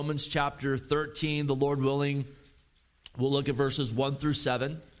Romans chapter 13, the Lord willing, we'll look at verses 1 through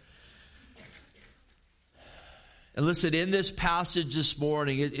 7. And listen, in this passage this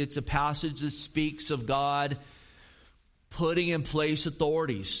morning, it's a passage that speaks of God putting in place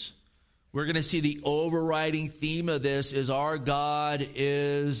authorities. We're going to see the overriding theme of this is our God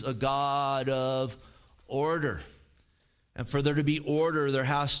is a God of order. And for there to be order, there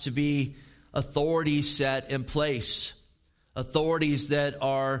has to be authorities set in place. Authorities that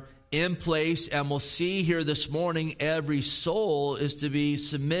are in place, and we'll see here this morning, every soul is to be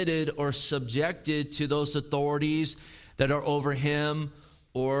submitted or subjected to those authorities that are over him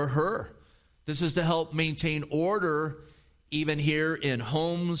or her. This is to help maintain order even here in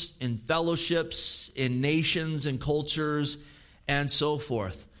homes, in fellowships, in nations and cultures, and so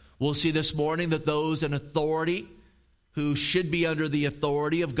forth. We'll see this morning that those in authority who should be under the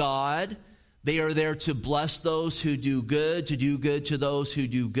authority of God, they are there to bless those who do good to those who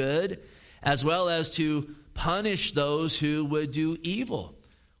do good, as well as to punish those who would do evil.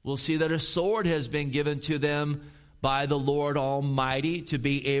 We'll see that a sword has been given to them by the Lord Almighty to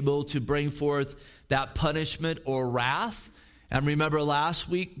be able to bring forth that punishment or wrath. And remember last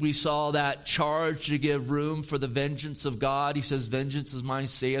week we saw that charge to give room for the vengeance of God. He says, "Vengeance is mine,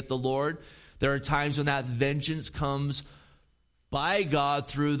 saith the Lord." There are times when that vengeance comes by God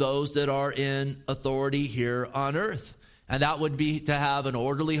through those that are in authority here on earth. And that would be to have an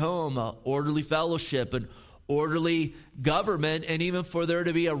orderly home, an orderly fellowship, an orderly government, and even for there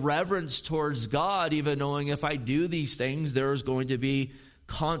to be a reverence towards God, even knowing if I do these things, there's going to be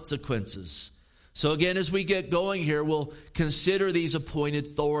consequences. So again, as we get going here, we'll consider these appointed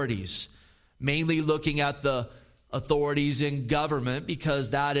authorities, mainly looking at the authorities in government, because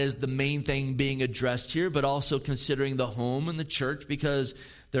that is the main thing being addressed here, but also considering the home and the church, because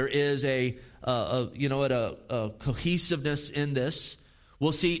there is a cohesiveness in this.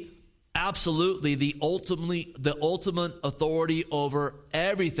 We'll see absolutely the ultimate authority over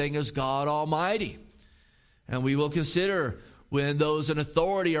everything is God Almighty. And we will consider when those in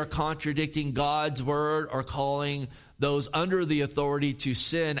authority are contradicting God's word or calling those under the authority to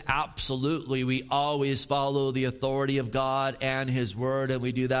sin. Absolutely, we always follow the authority of God and his word, and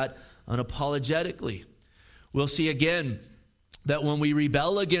we do that unapologetically. We'll see again that when we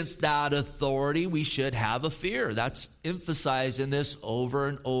rebel against that authority, we should have a fear. That's emphasized in this over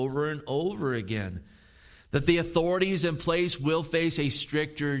and over and over again. That the authorities in place will face a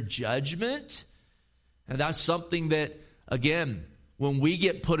stricter judgment. And that's something that, again, when we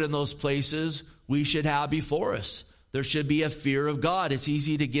get put in those places, we should have before us. There should be a fear of God. It's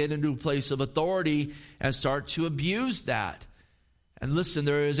easy to get into a place of authority and start to abuse that. And listen,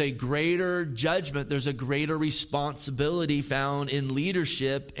 there is a greater judgment. There's a greater responsibility found in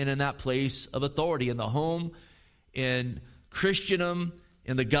leadership and in that place of authority, in the home, in Christendom,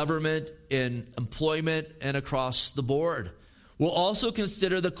 in the government, in employment, and across the board. We'll also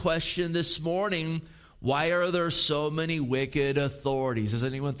consider the question this morning, why are there so many wicked authorities? Has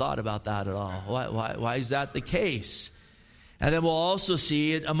anyone thought about that at all? Why is that the case? And then we'll also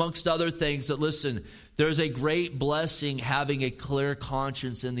see, amongst other things, that listen, there's a great blessing having a clear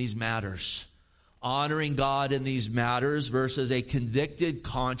conscience in these matters. Honoring God in these matters versus a convicted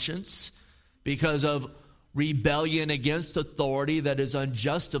conscience because of rebellion against authority that is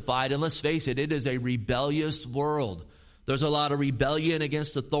unjustified. And let's face it, it is a rebellious world. There's a lot of rebellion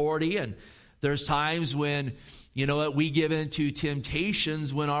against authority, and there's times when, we give in to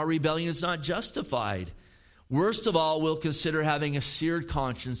temptations when our rebellion is not justified. Worst of all, we'll consider having a seared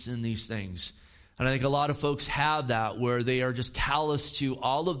conscience in these things. And I think a lot of folks have that, where they are just callous to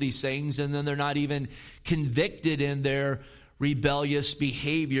all of these things, and then they're not even convicted in their rebellious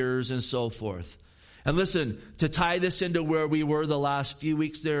behaviors and so forth. And listen, to tie this into where we were the last few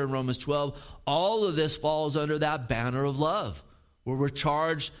weeks there in Romans 12, all of this falls under that banner of love, where we're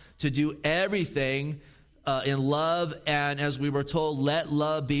charged to do everything in love, and as we were told, let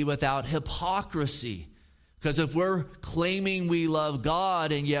love be without hypocrisy. Because if we're claiming we love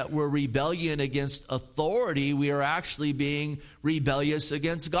God and yet we're rebellion against authority, we are actually being rebellious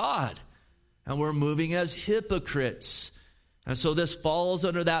against God. And we're moving as hypocrites. And so this falls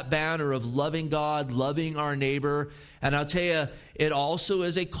under that banner of loving God, loving our neighbor. And I'll tell you, it also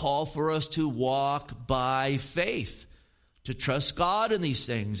is a call for us to walk by faith, to trust God in these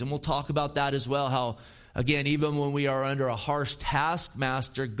things. And we'll talk about that as well, how, again, even when we are under a harsh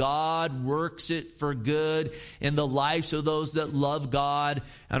taskmaster, God works it for good in the lives of those that love God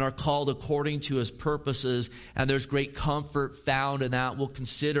and are called according to his purposes. And there's great comfort found in that. We'll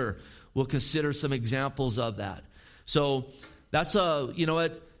consider some examples of that. So that's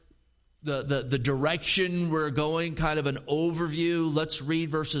the direction we're going, kind of an overview. Let's read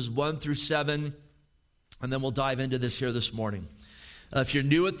verses 1 through 7, and then we'll dive into this here this morning. If you're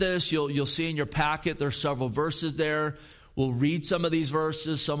new at this, you'll see in your packet there's several verses there. We'll read some of these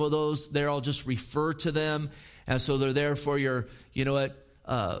verses. Some of those there, I'll just refer to them. And so they're there for your,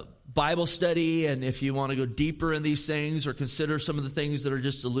 Bible study. And if you want to go deeper in these things or consider some of the things that are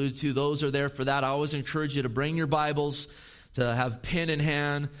just alluded to, those are there for that. I always encourage you to bring your Bibles, to have pen in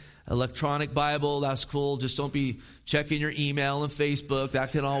hand, electronic Bible. That's cool. Just don't be checking your email and Facebook.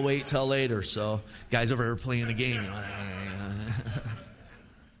 That can all wait till later. So guys over here playing the game.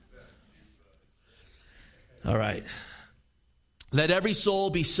 All right. Let every soul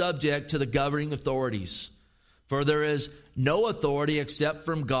be subject to the governing authorities, for there is no authority except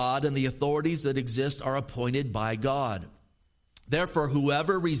from God, and the authorities that exist are appointed by God. Therefore,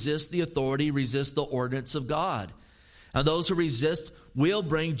 whoever resists the authority resists the ordinance of God, and those who resist will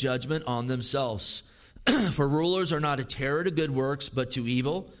bring judgment on themselves. For rulers are not a terror to good works, but to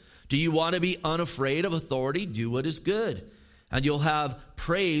evil. Do you want to be unafraid of authority? Do what is good, and you'll have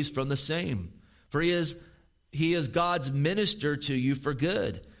praise from the same. For he is God's minister to you for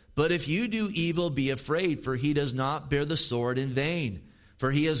good. But if you do evil, be afraid, for he does not bear the sword in vain. For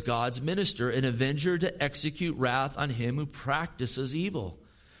he is God's minister, an avenger to execute wrath on him who practices evil.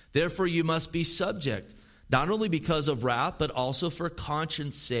 Therefore you must be subject, not only because of wrath, but also for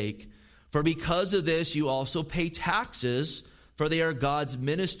conscience sake. For because of this you also pay taxes, for they are God's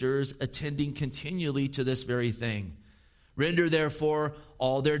ministers, attending continually to this very thing. Render therefore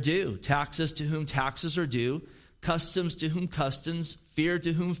all their due, taxes to whom taxes are due, customs to whom customs, fear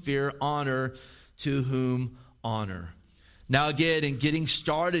to whom fear, honor to whom honor. Now again, in getting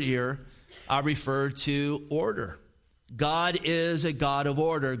started here, I refer to order. God is a God of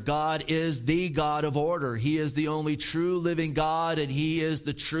order. God is the God of order. He is the only true living God, and he is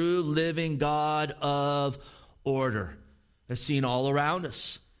the true living God of order. It's seen all around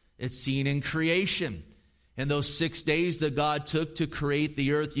us. It's seen in creation. In those 6 days that God took to create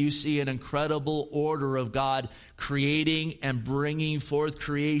the earth, you see an incredible order of God creating and bringing forth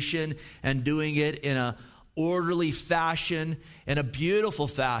creation and doing it in a orderly fashion, in a beautiful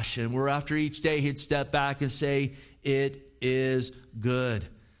fashion, where after each day he'd step back and say, it is good.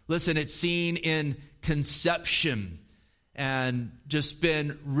 Listen, it's seen in conception and just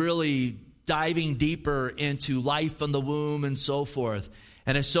been really diving deeper into life in the womb and so forth.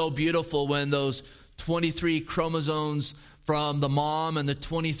 And it's so beautiful when those 23 chromosomes from the mom and the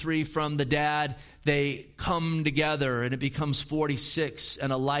 23 from the dad, they come together and it becomes 46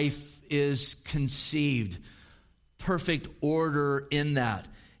 and a life is conceived. Perfect order in that.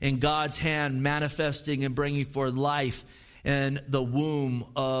 In God's hand manifesting and bringing forth life in the womb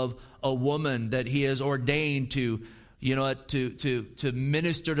of a woman that he has ordained to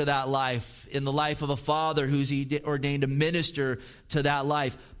minister to that life. In the life of a father who's he ordained to minister to that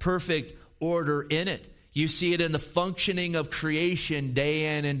life. Perfect order in it. You see it in the functioning of creation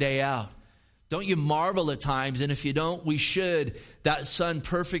day in and day out. Don't you marvel at times? And if you don't, we should. That sun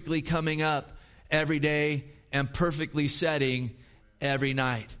perfectly coming up every day and perfectly setting every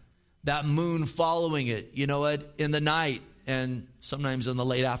night. That moon following it, in the night and sometimes in the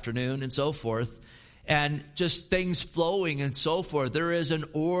late afternoon and so forth. And just things flowing and so forth. There is an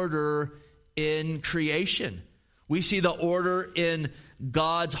order in creation. We see the order in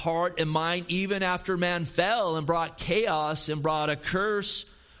God's heart and mind even after man fell and brought chaos and brought a curse.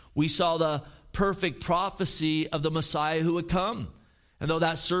 We saw the perfect prophecy of the Messiah who would come. And though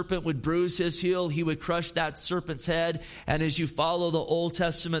that serpent would bruise his heel, he would crush that serpent's head. And as you follow the Old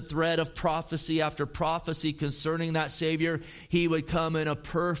Testament thread of prophecy after prophecy concerning that Savior, he would come in a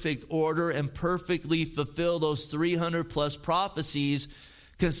perfect order and perfectly fulfill those 300 plus prophecies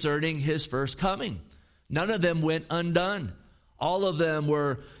concerning his first coming. None of them went undone. All of them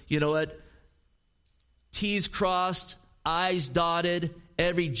were, T's crossed, I's dotted,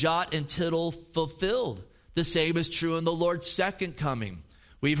 every jot and tittle fulfilled. The same is true in the Lord's second coming.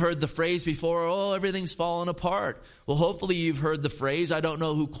 We've heard the phrase before, everything's fallen apart. Well, hopefully you've heard the phrase. I don't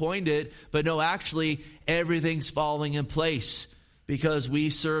know who coined it, but no, actually, everything's falling in place because we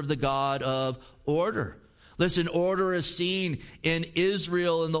serve the God of order. Listen, order is seen in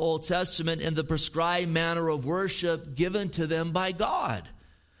Israel in the Old Testament in the prescribed manner of worship given to them by God.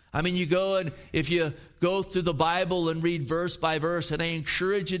 I mean, you go and if you go through the Bible and read verse by verse, and I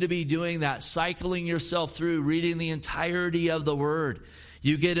encourage you to be doing that, cycling yourself through, reading the entirety of the Word.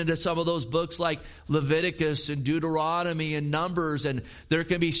 You get into some of those books like Leviticus and Deuteronomy and Numbers, and there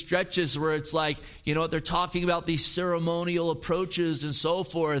can be stretches where it's like, they're talking about these ceremonial approaches and so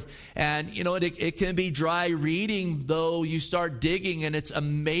forth. And, it can be dry reading, though you start digging, and it's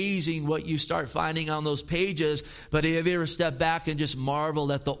amazing what you start finding on those pages. But have you ever stepped back and just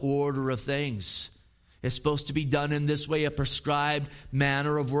marveled at the order of things? It's supposed to be done in this way, a prescribed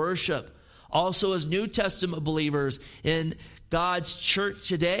manner of worship. Also, as New Testament believers in God's church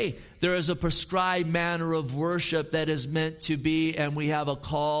today, there is a prescribed manner of worship that is meant to be, and we have a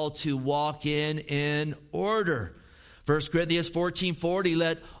call to walk in order. 1 Corinthians 14:40,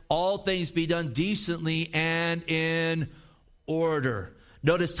 let all things be done decently and in order.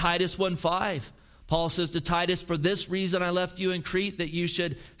 Notice Titus 1:5. Paul says to Titus, for this reason I left you in Crete, that you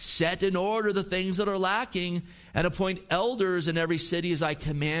should set in order the things that are lacking and appoint elders in every city as I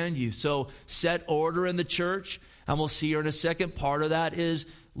command you. So set order in the church. And we'll see here in a second. Part of that is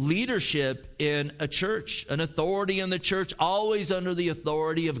leadership in a church. An authority in the church, always under the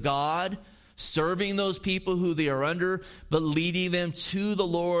authority of God, serving those people who they are under, but leading them to the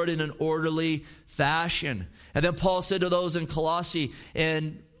Lord in an orderly fashion. And then Paul said to those in Colossae,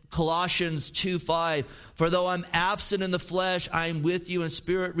 in Colossians 2:5, for though I'm absent in the flesh, I am with you in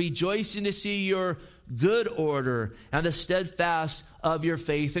spirit, rejoicing to see your good order and the steadfast of your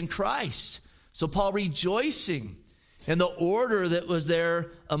faith in Christ. So Paul rejoicing in the order that was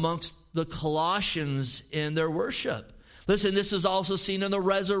there amongst the Colossians in their worship. Listen, this is also seen in the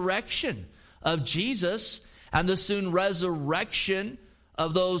resurrection of Jesus and the soon resurrection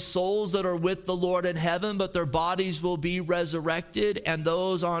of those souls that are with the Lord in heaven, but their bodies will be resurrected, and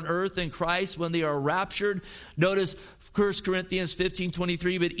those on earth in Christ when they are raptured. Notice 1 Corinthians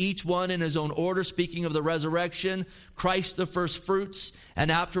 15:23, but each one in his own order, speaking of the resurrection, Christ the first fruits,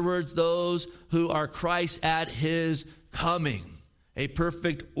 and afterwards those who are Christ at his coming. A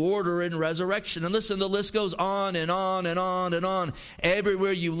perfect order in resurrection. And listen, the list goes on and on and on and on.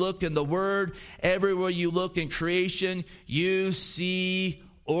 Everywhere you look in the Word, everywhere you look in creation, you see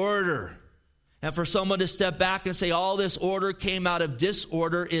order. And for someone to step back and say all this order came out of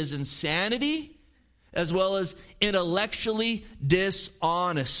disorder is insanity, as well as intellectually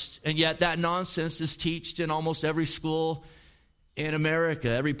dishonest. And yet that nonsense is taught in almost every school in America,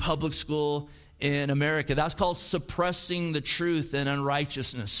 every public school in America. That's called suppressing the truth and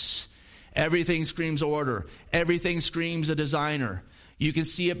unrighteousness. Everything screams order. Everything screams a designer. You can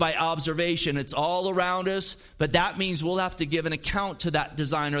see it by observation. It's all around us, but that means we'll have to give an account to that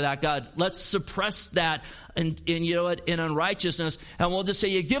designer, that God. Let's suppress that in unrighteousness, and we'll just say,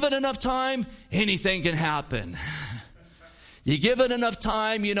 you give it enough time, anything can happen. You give it enough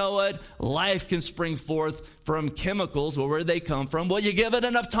time, life can spring forth from chemicals. Well, where do they come from? Well, you give it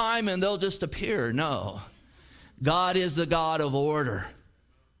enough time and they'll just appear. No. God is the God of order.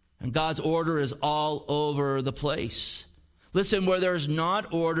 And God's order is all over the place. Listen, where there's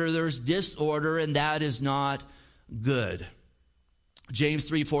not order, there's disorder, and that is not good. James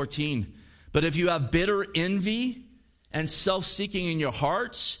 3:14. But if you have bitter envy and self-seeking in your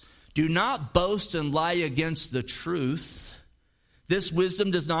hearts, do not boast and lie against the truth. This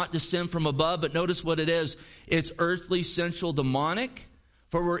wisdom does not descend from above, but notice what it is. It's earthly, sensual, demonic.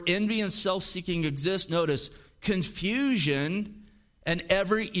 For where envy and self-seeking exist, notice, confusion and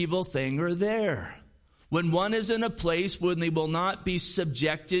every evil thing are there. When one is in a place when they will not be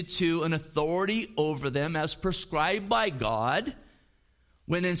subjected to an authority over them as prescribed by God,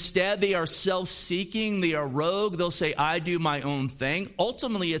 when instead they are self-seeking, they are rogue, they'll say, I do my own thing.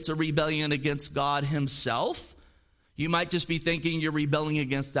 Ultimately, it's a rebellion against God himself. You might just be thinking you're rebelling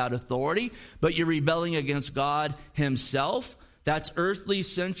against that authority, but you're rebelling against God himself. That's earthly,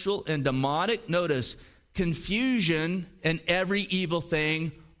 sensual, and demonic. Notice, confusion and every evil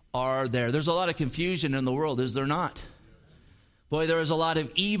thing are there. There's a lot of confusion in the world, is there not? Boy, there is a lot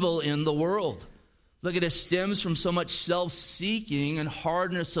of evil in the world. Look at it, stems from so much self-seeking and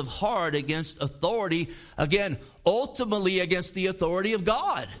hardness of heart against authority. Again, ultimately against the authority of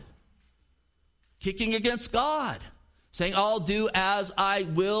God. Kicking against God. Saying, I'll do as I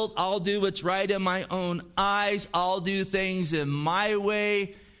will. I'll do what's right in my own eyes. I'll do things in my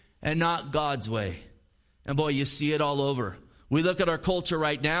way and not God's way. And boy, you see it all over. We look at our culture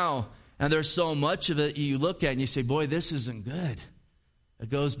right now, and there's so much of it you look at and you say, boy, this isn't good. It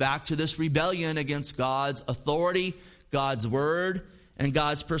goes back to this rebellion against God's authority, God's word, and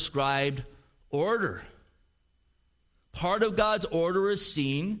God's prescribed order. Part of God's order is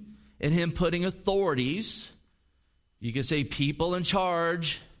seen in him putting authorities, you could say people in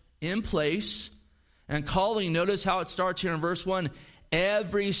charge, in place, and calling. Notice how it starts here in verse 1.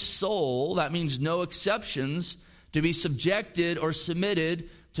 Every soul, that means no exceptions, to be subjected or submitted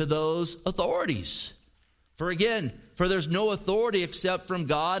to those authorities. For there's no authority except from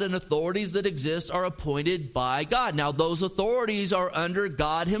God, and authorities that exist are appointed by God. Now, those authorities are under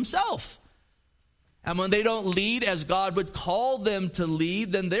God himself. And when they don't lead as God would call them to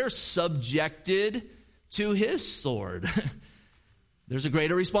lead, then they're subjected to his sword. There's a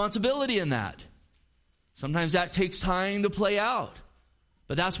greater responsibility in that. Sometimes that takes time to play out.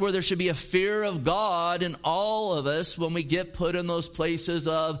 But that's where there should be a fear of God in all of us when we get put in those places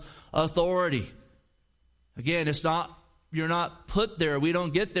of authority. Again, you're not put there. We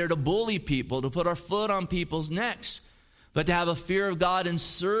don't get there to bully people, to put our foot on people's necks, but to have a fear of God and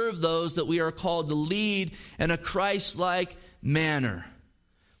serve those that we are called to lead in a Christ-like manner.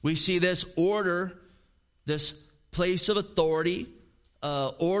 We see this order, this place of authority,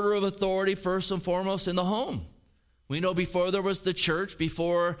 order of authority first and foremost in the home. We know before there was the church,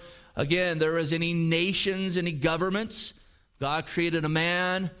 before, again, there was any nations, any governments, God created a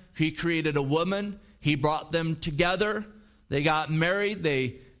man, he created a woman, he brought them together, they got married,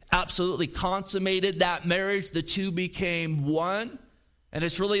 they absolutely consummated that marriage, the two became one, and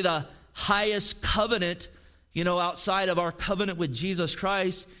it's really the highest covenant, outside of our covenant with Jesus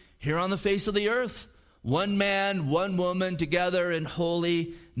Christ here on the face of the earth. One man, one woman together in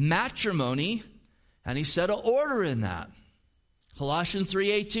holy matrimony. And he set an order in that. Colossians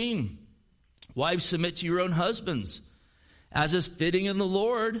 3:18. Wives, submit to your own husbands, as is fitting in the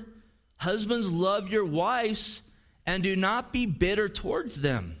Lord. Husbands, love your wives, and do not be bitter towards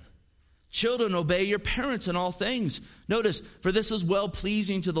them. Children, obey your parents in all things. Notice, for this is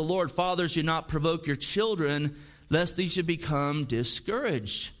well-pleasing to the Lord. Fathers, do not provoke your children, lest they should become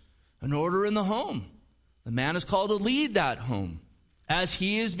discouraged. An order in the home. The man is called to lead that home. As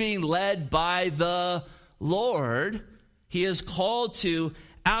he is being led by the Lord, he is called to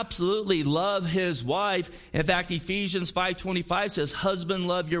absolutely love his wife. In fact, Ephesians 5:25 says, husband,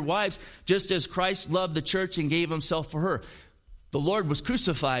 love your wives, just as Christ loved the church and gave himself for her. The Lord was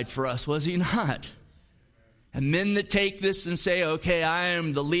crucified for us, was he not? And men that take this and say, okay, I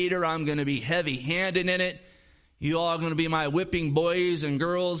am the leader, I'm going to be heavy-handed in it. You all are going to be my whipping boys and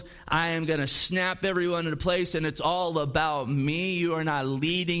girls. I am going to snap everyone into place, and it's all about me. You are not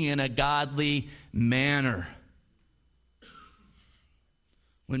leading in a godly manner.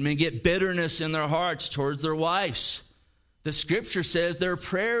 When men get bitterness in their hearts towards their wives, the scripture says their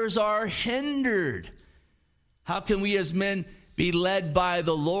prayers are hindered. How can we as men be led by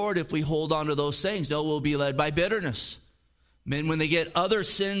the Lord if we hold on to those things? No, we'll be led by bitterness. Men, when they get other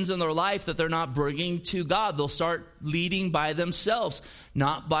sins in their life that they're not bringing to God, they'll start leading by themselves,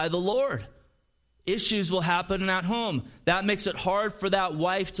 not by the Lord. Issues will happen in that home. That makes it hard for that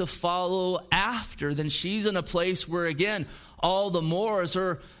wife to follow after. Then she's in a place where, again, all the more as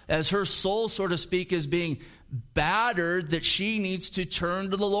her soul, so to speak, is being battered, that she needs to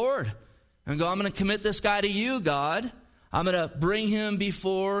turn to the Lord and go, I'm going to commit this guy to you, God. I'm going to bring him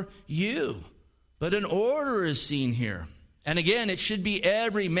before you. But an order is seen here. And again, it should be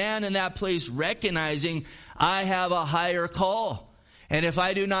every man in that place recognizing I have a higher call. And if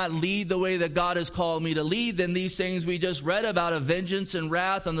I do not lead the way that God has called me to lead, then these things we just read about, of vengeance and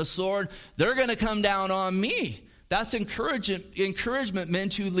wrath and the sword, they're going to come down on me. That's encouragement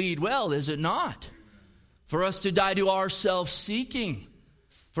meant to lead well, is it not? For us to die to our self-seeking.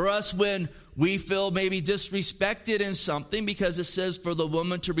 For us, when we feel maybe disrespected in something, because it says for the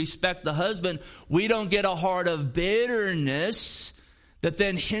woman to respect the husband, we don't get a heart of bitterness that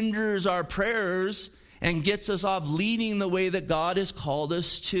then hinders our prayers and gets us off leading the way that God has called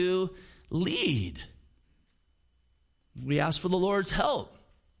us to lead. We ask for the Lord's help.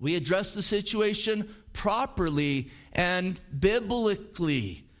 We address the situation properly and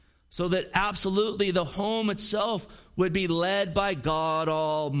biblically, so that absolutely the home itself would be led by God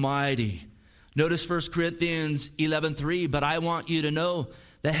Almighty. Notice 1 Corinthians 11:3, but I want you to know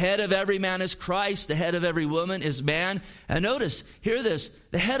the head of every man is Christ, the head of every woman is man. And notice, hear this,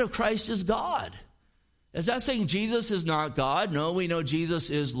 the head of Christ is God. Is that saying Jesus is not God? No, we know Jesus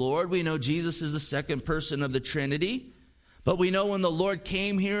is Lord. We know Jesus is the second person of the Trinity. But we know when the Lord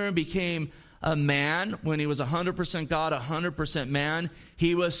came here and became a man, when he was 100% God, 100% man,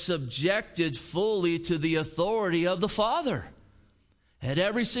 he was subjected fully to the authority of the Father at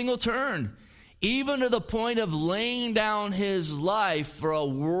every single turn, even to the point of laying down his life for a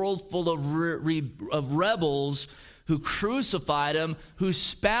world full of rebels who crucified him, who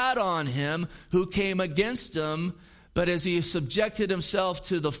spat on him, who came against him. But as he subjected himself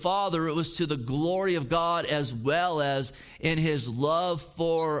to the Father, it was to the glory of God, as well as in his love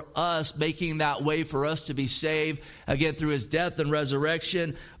for us, making that way for us to be saved, again, through his death and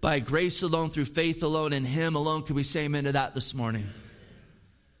resurrection, by grace alone, through faith alone, in him alone. Can we say amen to that this morning?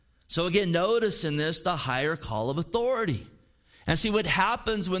 So again, notice in this the higher call of authority. And see what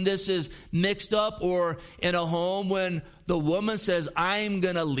happens when this is mixed up, or in a home when the woman says, I'm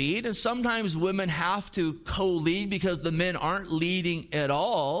going to lead. And sometimes women have to co-lead because the men aren't leading at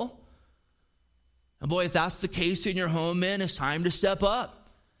all. And boy, if that's the case in your home, men, it's time to step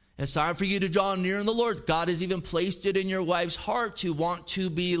up. It's time for you to draw near in the Lord. God has even placed it in your wife's heart to want to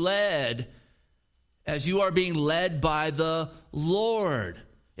be led as you are being led by the Lord.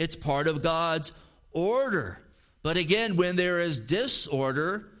 It's part of God's order. But again, when there is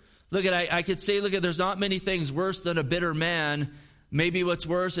disorder, I could say, there's not many things worse than a bitter man. Maybe what's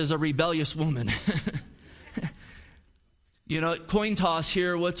worse is a rebellious woman. Coin toss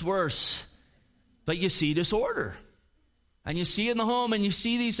here, what's worse? But you see disorder. And you see in the home, and you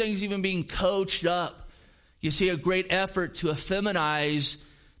see these things even being coached up. You see a great effort to effeminize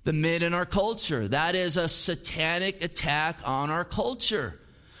the men in our culture. That is a satanic attack on our culture.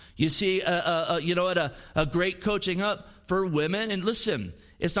 You see, a great coaching up for women. And listen,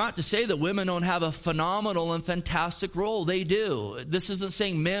 it's not to say that women don't have a phenomenal and fantastic role. They do. This isn't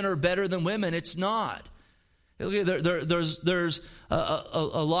saying men are better than women. It's not. There's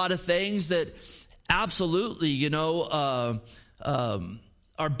a lot of things that absolutely, are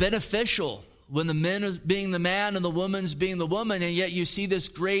beneficial when the man is being the man and the woman's being the woman. And yet you see this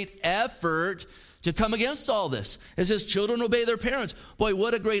great effort to come against all this. It says children obey their parents. Boy,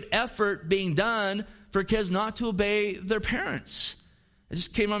 what a great effort being done for kids not to obey their parents. It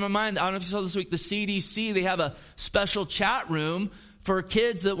just came on my mind. I don't know if you saw this week, the CDC, they have a special chat room for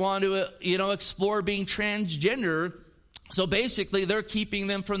kids that want to, explore being transgender. So basically, they're keeping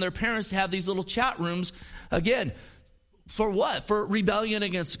them from their parents to have these little chat rooms. Again, for what? For rebellion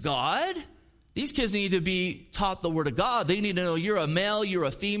against God? These kids need to be taught the Word of God. They need to know you're a male, you're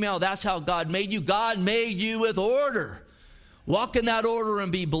a female. That's how God made you. God made you with order. Walk in that order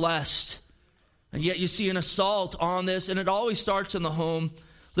and be blessed. And yet you see an assault on this, and it always starts in the home.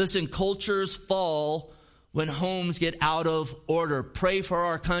 Listen, cultures fall when homes get out of order. Pray for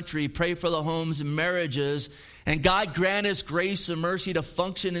our country. Pray for the homes and marriages. And God grant us grace and mercy to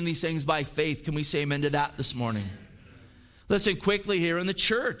function in these things by faith. Can we say amen to that this morning? Listen, quickly here in the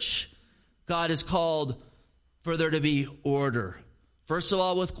church, God has called for there to be order. First of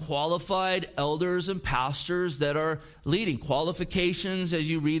all, with qualified elders and pastors that are leading. Qualifications, as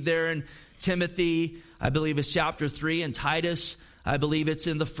you read there in Timothy, I believe it's chapter 3, and Titus, I believe it's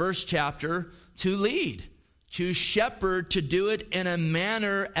in the first chapter, to lead, to shepherd, to do it in a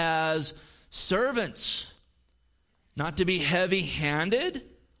manner as servants. Not to be heavy-handed,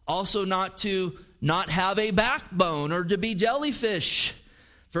 also not to not have a backbone or to be jellyfish.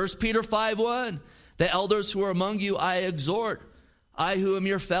 1 Peter 5:1, the elders who are among you I exhort, I who am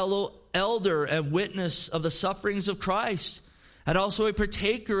your fellow elder and witness of the sufferings of Christ, and also a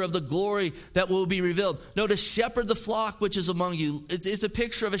partaker of the glory that will be revealed. No, to shepherd the flock which is among you. It's a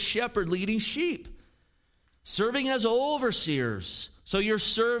picture of a shepherd leading sheep, serving as overseers. So you're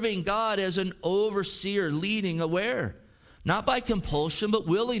serving God as an overseer, leading aware, not by compulsion, but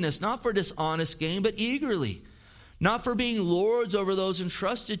willingness, not for dishonest gain, but eagerly. Not for being lords over those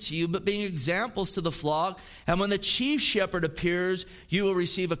entrusted to you, but being examples to the flock. And when the chief shepherd appears, you will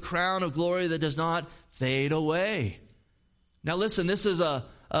receive a crown of glory that does not fade away. Now listen, this is a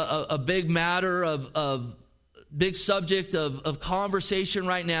big matter of big subject of conversation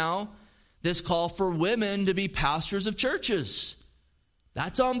right now. This call for women to be pastors of churches.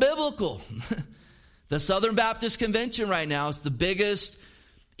 That's unbiblical. The Southern Baptist Convention right now is the biggest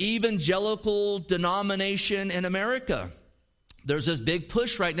evangelical denomination in America. There's this big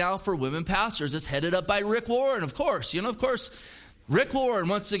push right now for women pastors. It's headed up by Rick Warren, of course. Rick Warren,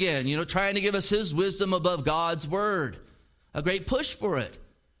 once again, trying to give us his wisdom above God's word. A great push for it.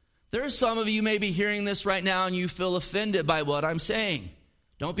 There are some of you may be hearing this right now and you feel offended by what I'm saying.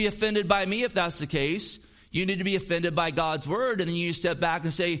 Don't be offended by me if that's the case. You need to be offended by God's word, and then you step back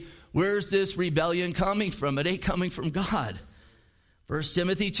and say, where's this rebellion coming from? It ain't coming from God. 1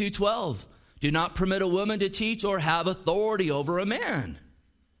 Timothy 2:12, do not permit a woman to teach or have authority over a man,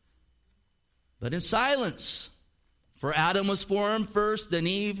 but in silence. For Adam was formed first, then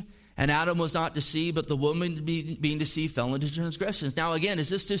Eve, and Adam was not deceived, but the woman being deceived fell into transgressions. Now again, is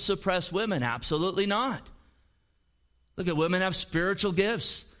this to suppress women? Absolutely not. Look, women have spiritual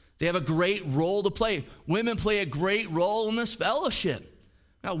gifts. They have a great role to play. Women play a great role in this fellowship.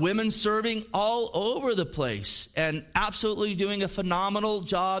 Now, women serving all over the place and absolutely doing a phenomenal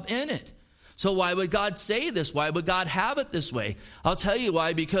job in it. So why would God say this? Why would God have it this way? I'll tell you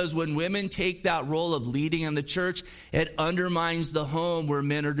why. Because when women take that role of leading in the church, it undermines the home where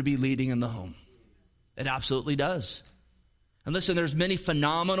men are to be leading in the home. It absolutely does. And listen, there's many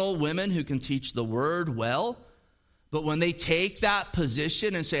phenomenal women who can teach the word well. But when they take that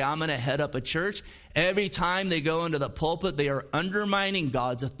position and say, I'm going to head up a church, every time they go into the pulpit, they are undermining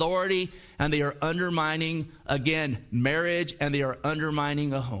God's authority, and they are undermining, again, marriage, and they are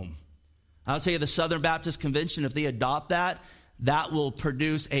undermining a home. I'll tell you, the Southern Baptist Convention, if they adopt that, that will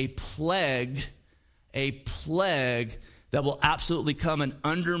produce a plague that will absolutely come and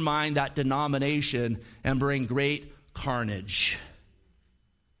undermine that denomination and bring great carnage.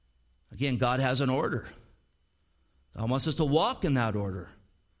 Again, God has an order. God wants us to walk in that order.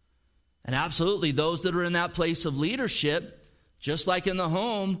 And absolutely, those that are in that place of leadership, just like in the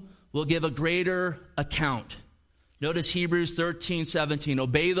home, will give a greater account. Notice Hebrews 13:17.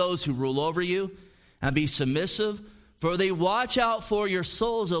 Obey those who rule over you and be submissive, for they watch out for your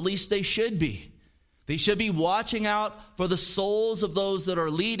souls, at least they should be. They should be watching out for the souls of those that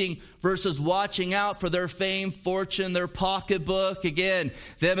are leading versus watching out for their fame, fortune, their pocketbook. Again,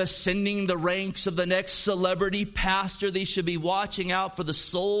 them ascending the ranks of the next celebrity pastor. They should be watching out for the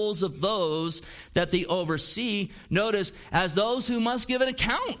souls of those that they oversee. Notice, as those who must give an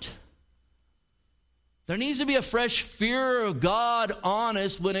account. There needs to be a fresh fear of God on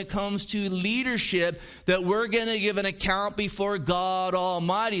us when it comes to leadership, that we're going to give an account before God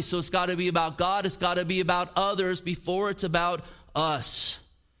Almighty. So it's got to be about God. It's got to be about others before it's about us.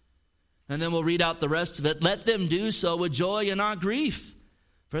 And then we'll read out the rest of it. Let them do so with joy and not grief,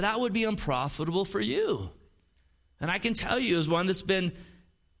 for that would be unprofitable for you. And I can tell you, as one that's been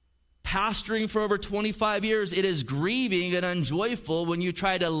pastoring for over 25 years, it is grieving and unjoyful when you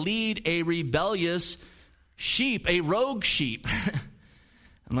try to lead a rebellious sheep, a rogue sheep.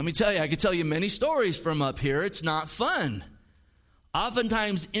 And let me tell you, I could tell you many stories from up here. It's not fun.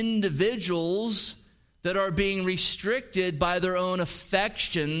 Oftentimes, individuals that are being restricted by their own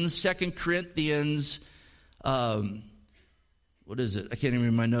affections, 2 Corinthians, what is it? I can't even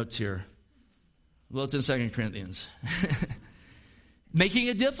read my notes here. Well, it's in 2 Corinthians. Making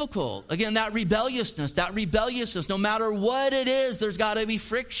it difficult. Again, that rebelliousness, no matter what it is, there's got to be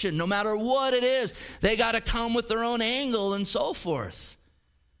friction. No matter what it is, they got to come with their own angle and so forth.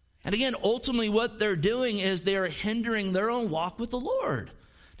 And again, ultimately what they're doing is they're hindering their own walk with the Lord.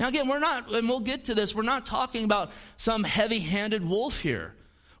 Now again, we're not, and we'll get to this, we're not talking about some heavy-handed wolf here.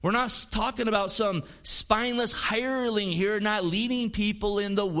 We're not talking about some spineless hireling here, not leading people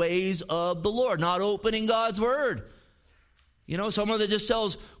in the ways of the Lord, not opening God's word. You know, someone that just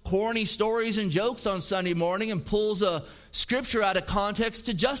tells corny stories and jokes on Sunday morning and pulls a scripture out of context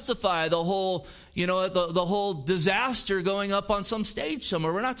to justify the whole, the whole disaster going up on some stage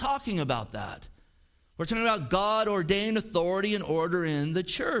somewhere. We're not talking about that. We're talking about God-ordained authority and order in the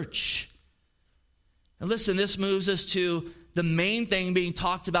church. And listen, this moves us to the main thing being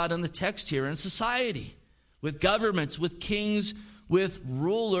talked about in the text here in society, with governments, with kings, with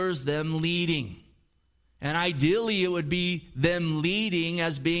rulers, them leading. And ideally, it would be them leading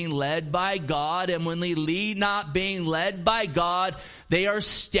as being led by God. And when they lead not being led by God, they are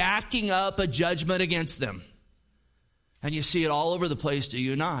stacking up a judgment against them. And you see it all over the place, do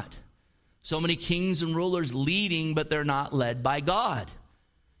you not? So many kings and rulers leading, but they're not led by God.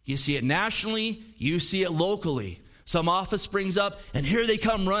 You see it nationally, you see it locally. Some office springs up, and here they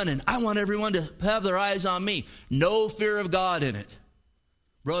come running. I want everyone to have their eyes on me. No fear of God in it.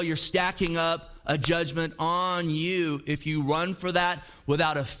 Bro, you're stacking up a judgment on you if you run for that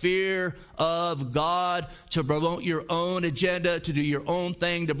without a fear of God, to promote your own agenda, to do your own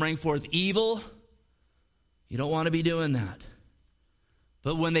thing, to bring forth evil. You don't want to be doing that.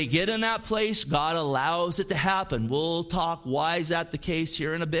 But when they get in that place, God allows it to happen. We'll talk why is that the case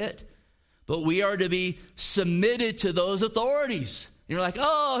here in a bit. But we are to be submitted to those authorities. You're like,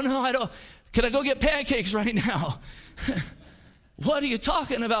 oh, no, I don't. Can I go get pancakes right now? What are you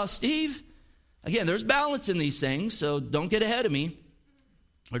talking about, Steve? Again, there's balance in these things, so don't get ahead of me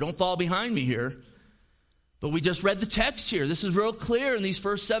or don't fall behind me here. But we just read the text here. This is real clear in these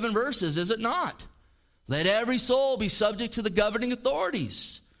first 7 verses, is it not? Let every soul be subject to the governing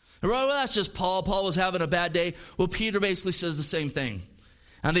authorities. Well, that's just Paul. Paul was having a bad day. Well, Peter basically says the same thing.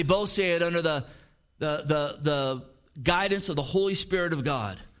 And they both say it under the guidance of the Holy Spirit of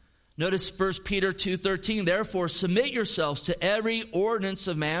God. Notice 1 Peter 2:13, therefore submit yourselves to every ordinance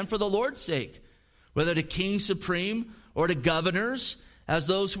of man for the Lord's sake, whether to kings supreme or to governors, as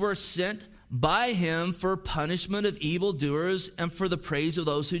those who are sent by him for punishment of evildoers and for the praise of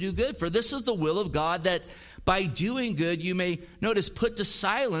those who do good. For this is the will of God, that by doing good you may, notice, put to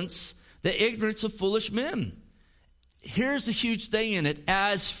silence the ignorance of foolish men. Here's the huge thing in it.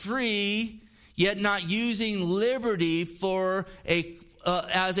 As free, yet not using liberty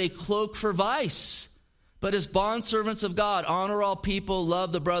as a cloak for vice, but as bondservants of God. Honor all people,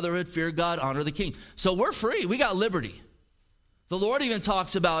 love the brotherhood, fear God, honor the king. So we're free. We got liberty. The Lord even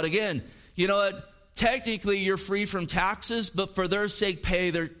talks about, again, you know what? Technically, you're free from taxes, but for their sake,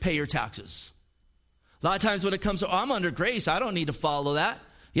 pay your taxes. A lot of times when it comes to, I'm under grace, I don't need to follow that.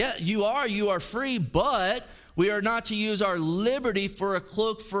 Yeah, you are free, but we are not to use our liberty for a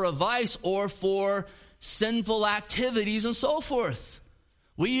cloak for a vice or for sinful activities and so forth.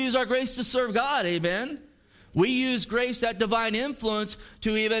 We use our grace to serve God, amen? We use grace, that divine influence,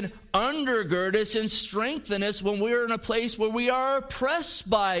 to even undergird us and strengthen us when we're in a place where we are oppressed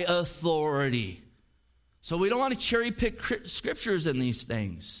by authority. So we don't want to cherry pick scriptures in these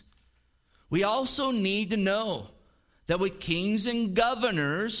things. We also need to know that with kings and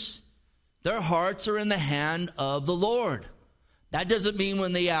governors, their hearts are in the hand of the Lord. That doesn't mean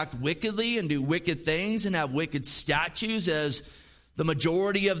when they act wickedly and do wicked things and have wicked statutes, as the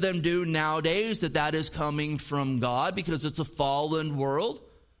majority of them do nowadays, that is coming from God, because it's a fallen world.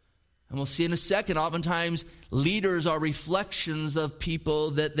 And we'll see in a second, oftentimes leaders are reflections of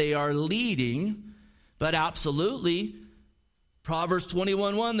people that they are leading. But absolutely, Proverbs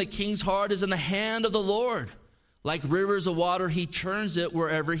 21:1, the king's heart is in the hand of the Lord. Like rivers of water, he turns it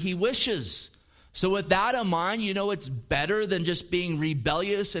wherever he wishes. So with that in mind, you know it's better than just being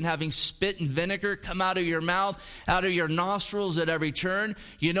rebellious and having spit and vinegar come out of your mouth, out of your nostrils at every turn.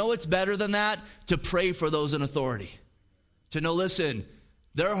 You know it's better than that? To pray for those in authority. To know, listen,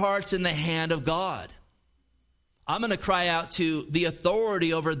 their heart's in the hand of God. I'm going to cry out to the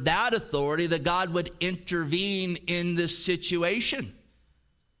authority over that authority, that God would intervene in this situation.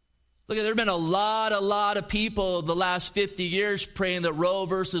 Look, there have been a lot of people the last 50 years praying that Roe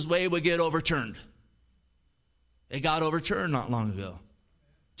versus Wade would get overturned. It got overturned not long ago.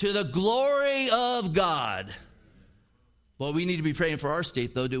 To the glory of God. Well, we need to be praying for our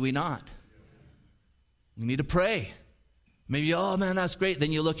state, though, do we not? We need to pray. Maybe, oh man, that's great.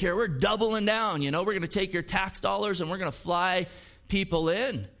 Then you look here, we're doubling down. You know, we're going to take your tax dollars and we're going to fly people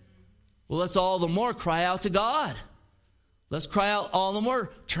in. Well, let's all the more cry out to God. Let's cry out all the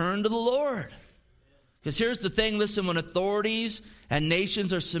more. Turn to the Lord. Because here's the thing. Listen, when authorities and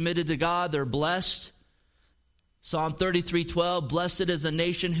nations are submitted to God, they're blessed. Psalm 33:12, blessed is the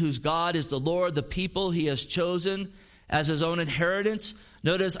nation whose God is the Lord, the people he has chosen as his own inheritance.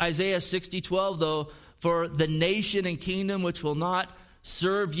 Notice Isaiah 60:12, though, for the nation and kingdom which will not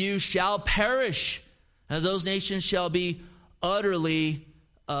serve you shall perish, and those nations shall be utterly,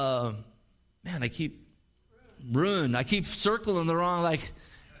 I keep ruined. I keep circling the wrong, like,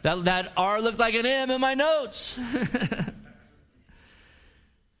 that R looked like an M in my notes.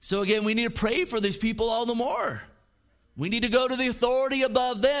 So again, we need to pray for these people all the more. We need to go to the authority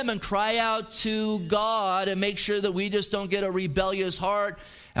above them and cry out to God and make sure that we just don't get a rebellious heart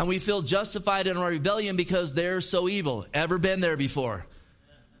and we feel justified in our rebellion because they're so evil. Ever been there before?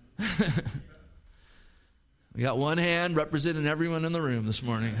 We got one hand representing everyone in the room this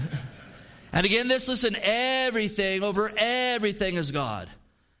morning. And again, listen, everything is God.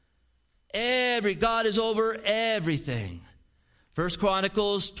 God is over everything. 1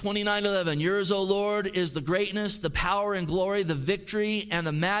 Chronicles 29:11, yours, O Lord, is the greatness, the power and glory, the victory and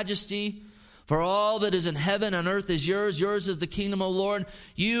the majesty. For all that is in heaven and earth is yours. Yours is the kingdom, O Lord.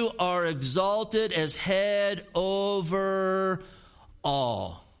 You are exalted as head over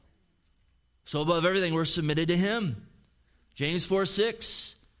all. So above everything, we're submitted to him. James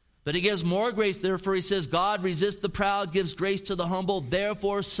 4:6. But he gives more grace. Therefore, he says, God resists the proud, gives grace to the humble.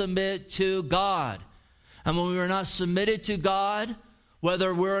 Therefore, submit to God. And when we are not submitted to God,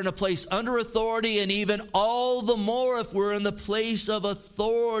 whether we're in a place under authority, and even all the more if we're in the place of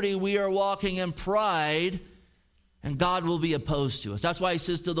authority, we are walking in pride, and God will be opposed to us. That's why he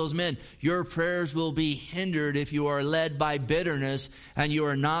says to those men, your prayers will be hindered if you are led by bitterness and you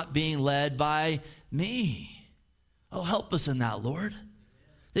are not being led by me. Oh, help us in that, Lord.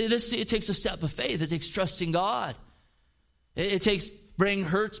 It takes a step of faith. It takes trusting God. It takes bringing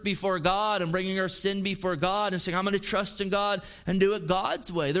hurts before God and bringing our sin before God and saying, I'm going to trust in God and do it God's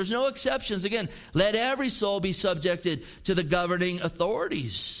way. There's no exceptions. Again, let every soul be subjected to the governing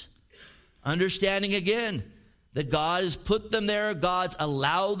authorities. Understanding again that God has put them there. God's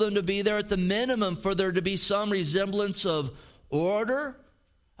allowed them to be there at the minimum for there to be some resemblance of order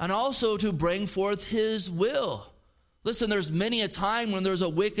and also to bring forth his will. Listen, there's many a time when there's a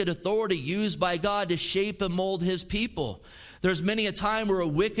wicked authority used by God to shape and mold his people. There's many a time where a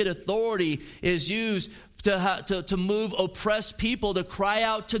wicked authority is used to move oppressed people to cry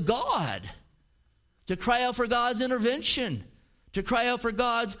out to God, to cry out for God's intervention, to cry out for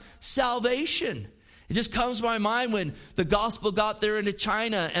God's salvation. It just comes to my mind when the gospel got there into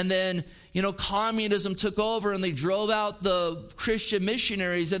China, and then, communism took over and they drove out the Christian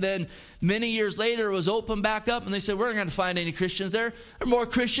missionaries. And then many years later, it was opened back up and they said, we're not going to find any Christians there. There are more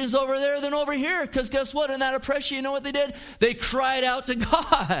Christians over there than over here. Because guess what? In that oppression, you know what they did? They cried out to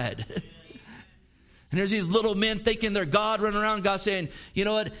God. And there's these little men thinking they're God running around. God saying, you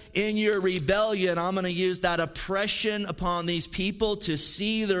know what? In your rebellion, I'm going to use that oppression upon these people to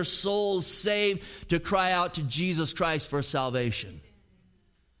see their souls saved, to cry out to Jesus Christ for salvation.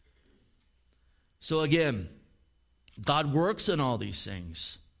 So again, God works in all these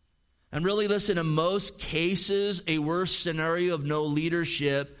things. And really, listen, in most cases, a worse scenario of no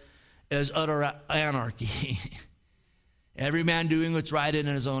leadership is utter anarchy. Every man doing what's right in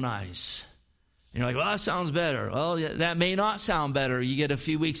his own eyes. You're like, well, that sounds better. Well, that may not sound better. You get a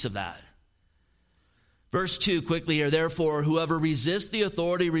few weeks of that. Verse 2, quickly here. Therefore, whoever resists the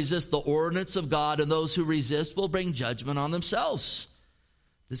authority resists the ordinance of God, and those who resist will bring judgment on themselves.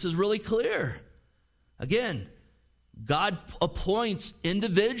 This is really clear. Again, God appoints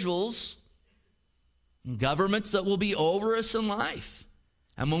individuals and governments that will be over us in life.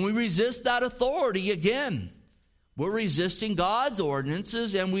 And when we resist that authority, again, we're resisting God's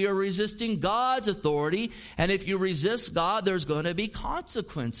ordinances and we are resisting God's authority. And if you resist God, there's going to be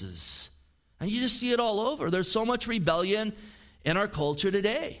consequences. And you just see it all over. There's so much rebellion in our culture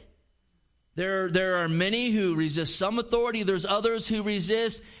today. There are many who resist some authority. There's others who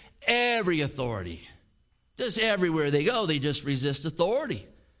resist every authority. Just everywhere they go, they just resist authority.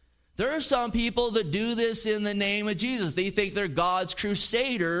 There are some people that do this in the name of Jesus. They think they're God's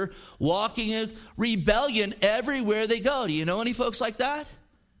crusader, walking in rebellion everywhere they go. Do you know any folks like that?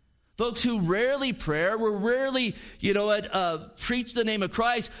 Folks who rarely pray, will rarely, preach the name of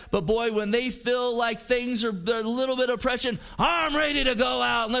Christ. But boy, when they feel like things are a little bit of oppression, I'm ready to go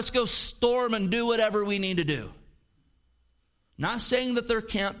out and let's go storm and do whatever we need to do. Not saying that there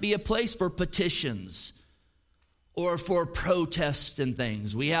can't be a place for petitions or for protests and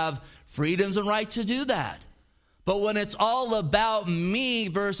things. We have freedoms and right to do that. But when it's all about me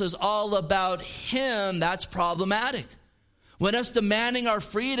versus all about him, that's problematic. When us demanding our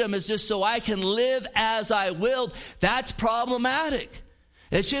freedom is just so I can live as I will, that's problematic.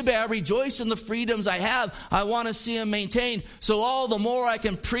 It should be, I rejoice in the freedoms I have. I want to see them maintained, so all the more I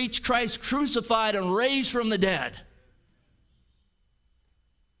can preach Christ crucified and raised from the dead.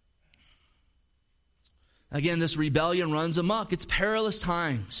 Again, this rebellion runs amok. It's perilous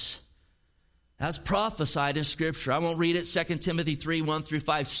times. As prophesied in Scripture. I won't read it. 2 Timothy 3,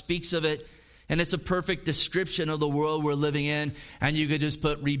 1-5 speaks of it. And it's a perfect description of the world we're living in. And you could just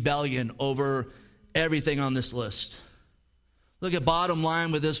put rebellion over everything on this list. Look at bottom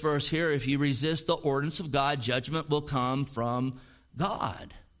line with this verse here. If you resist the ordinance of God, judgment will come from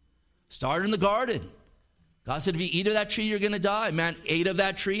God. Start in the garden. God said, if you eat of that tree, you're going to die. Man ate of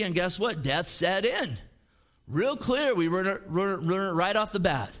that tree, and guess what? Death set in. Real clear, we learn it right off the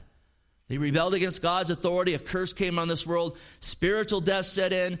bat. They rebelled against God's authority. A curse came on this world. Spiritual death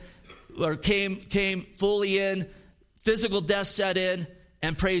set in, or came fully in. Physical death set in.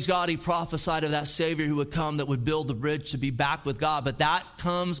 And praise God, he prophesied of that Savior who would come that would build the bridge to be back with God. But that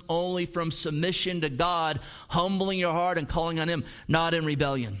comes only from submission to God, humbling your heart and calling on him, not in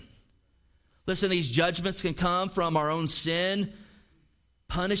rebellion. Listen, these judgments can come from our own sin,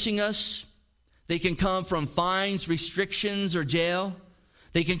 punishing us. They can come from fines, restrictions, or jail.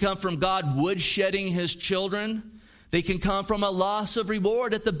 They can come from God woodshedding his children. They can come from a loss of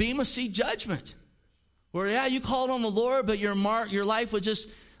reward at the Bema Seat judgment. Where, you called on the Lord, but your life was just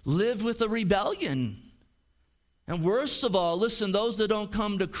lived with a rebellion. And worst of all, listen, those that don't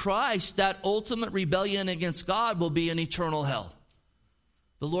come to Christ, that ultimate rebellion against God will be in eternal hell.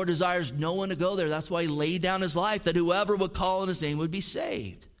 The Lord desires no one to go there. That's why he laid down his life, that whoever would call on his name would be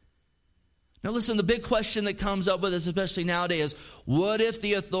saved. Now listen, the big question that comes up with us, especially nowadays, is what if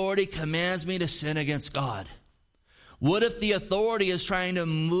the authority commands me to sin against God? What if the authority is trying to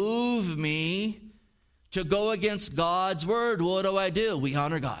move me to go against God's word? What do? We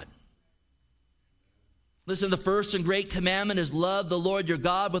honor God. Listen, the first and great commandment is love the Lord your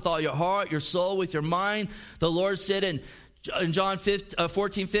God with all your heart, your soul, with your mind. The Lord said in John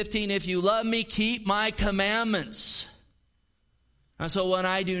 14:15, if you love me, keep my commandments. And so when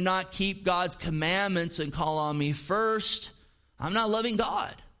I do not keep God's commandments and call on me first, I'm not loving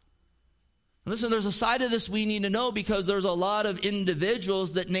God. Listen, there's a side of this we need to know, because there's a lot of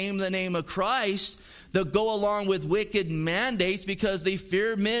individuals that name the name of Christ that go along with wicked mandates because they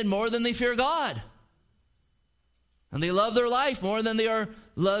fear men more than they fear God. And they love their life more than they are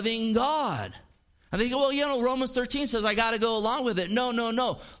loving God. And they go, well, Romans 13 says I got to go along with it. No.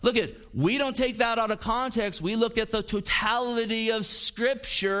 Look we don't take that out of context. We look at the totality of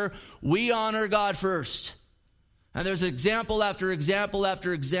Scripture. We honor God first. And there's example after example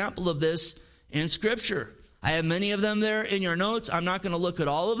after example of this in Scripture. I have many of them there in your notes. I'm not going to look at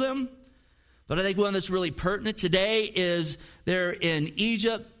all of them. But I think one that's really pertinent today is there in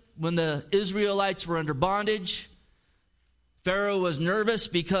Egypt when the Israelites were under bondage. Pharaoh was nervous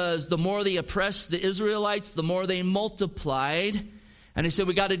because the more they oppressed the Israelites, the more they multiplied. And he said,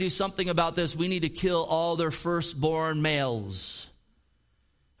 we got to do something about this. We need to kill all their firstborn males.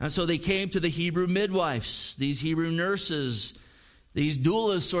 And so they came to the Hebrew midwives, these Hebrew nurses, these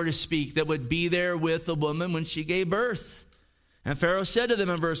doulas, so to speak, that would be there with the woman when she gave birth. And Pharaoh said to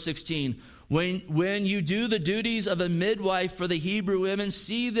them in verse 16, when you do the duties of a midwife for the Hebrew women,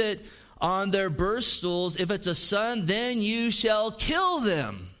 see that on their birth stools, if it's a son, then you shall kill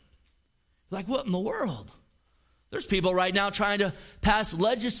them. Like, what in the world? There's people right now trying to pass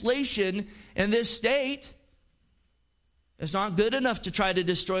legislation in this state. It's not good enough to try to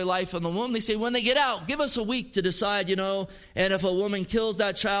destroy life in the womb. They say, when they get out, give us a week to decide, and if a woman kills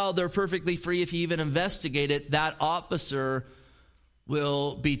that child, they're perfectly free. If you even investigate it, that officer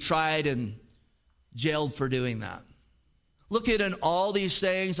will be tried and jailed for doing that. Look at in all these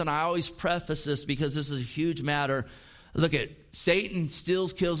things, and I always preface this because this is a huge matter. Look at Satan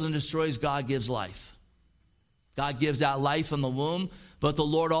steals, kills, and destroys. God gives life. God gives that life in the womb, but the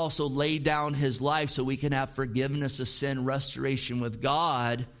Lord also laid down his life so we can have forgiveness of sin, restoration with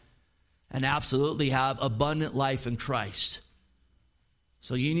God, and absolutely have abundant life in Christ.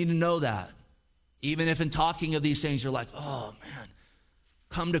 So you need to know that. Even if in talking of these things, you're like, oh man,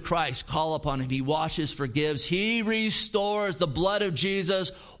 come to Christ, call upon him. He washes, forgives, he restores. The blood of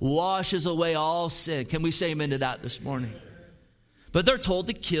Jesus washes away all sin. Can we say amen to that this morning? But they're told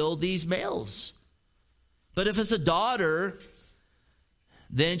to kill these males. But if it's a daughter,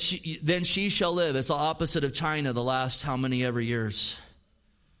 then she shall live. It's the opposite of China the last how many ever years.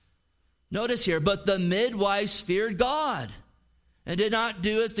 Notice here, but the midwives feared God and did not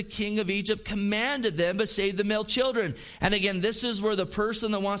do as the king of Egypt commanded them, but saved the male children. And again, this is where the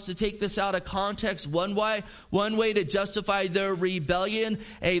person that wants to take this out of context, one way to justify their rebellion,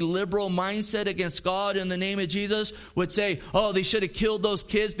 a liberal mindset against God in the name of Jesus, would say, oh, they should have killed those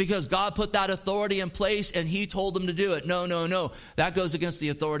kids because God put that authority in place and he told them to do it. No. That goes against the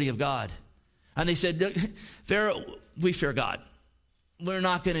authority of God. And they said, Pharaoh, we fear God. We're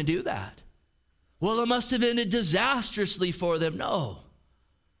not going to do that. Well, it must have ended disastrously for them. No.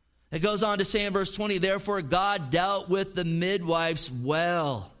 It goes on to say in verse 20, therefore God dealt with the midwives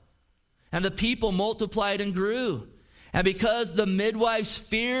well, and the people multiplied and grew. And because the midwives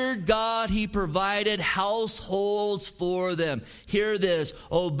feared God, he provided households for them. Hear this,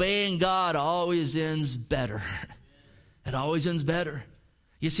 obeying God always ends better. It always ends better.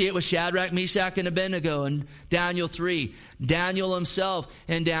 You see it with Shadrach, Meshach, and Abednego in Daniel 3. Daniel himself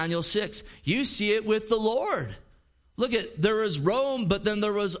in Daniel 6. You see it with the Lord. Look there was Rome, but then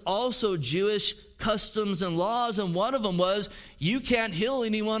there was also Jewish customs and laws. And one of them was, you can't heal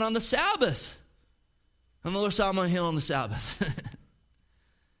anyone on the Sabbath. And the Lord said, I'm going to heal on the Sabbath.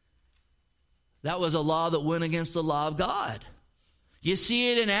 That was a law that went against the law of God. You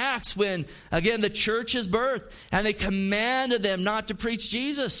see it in Acts when, again, the church is birthed and they commanded them not to preach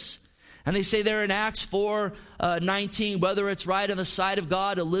Jesus. And they say there in Acts 4:19, whether it's right in the sight of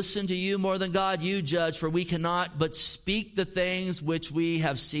God to listen to you more than God, you judge, for we cannot but speak the things which we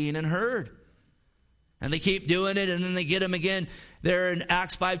have seen and heard. And they keep doing it, and then they get them again there in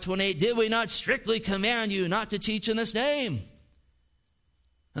Acts 5:28. Did we not strictly command you not to teach in this name?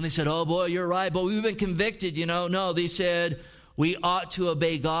 And they said, oh boy, you're right, but we've been convicted, No, they said, we ought to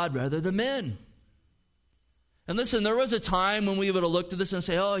obey God rather than men. And listen, there was a time when we would have looked at this and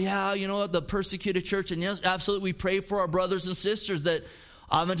say, oh yeah, the persecuted church. And yes, absolutely, we pray for our brothers and sisters that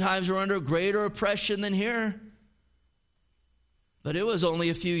oftentimes are under greater oppression than here. But it was only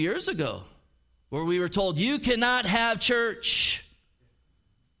a few years ago where we were told, you cannot have church.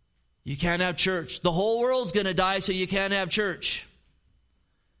 You can't have church. The whole world's going to die, so you can't have church.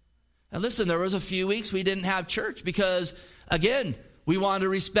 And listen, there was a few weeks we didn't have church because, again, we wanted to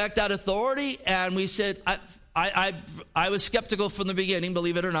respect that authority, and we said, I was skeptical from the beginning,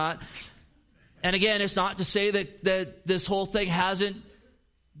 believe it or not. And again, it's not to say that this whole thing hasn't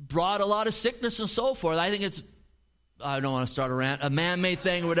brought a lot of sickness and so forth. I think it's I don't want to start a rant, a man-made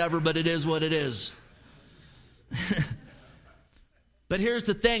thing or whatever, but it is what it is. But here's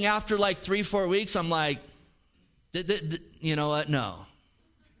the thing. After like 3-4 weeks, I'm like, you know what? No.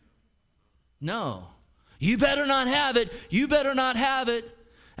 You better not have it. You better not have it.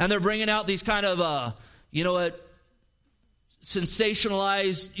 And they're bringing out these kind of,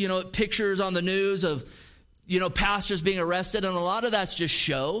 sensationalized, pictures on the news of, pastors being arrested. And a lot of that's just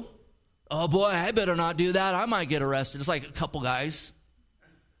show. Oh, boy, I better not do that. I might get arrested. It's like a couple guys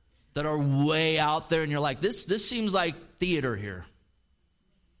that are way out there. And you're like, this seems like theater here.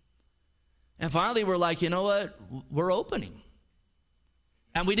 And finally, we're like, you know what? We're opening.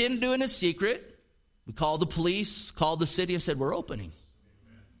 And we didn't do it in secret. We called the police, called the city, and said, we're opening.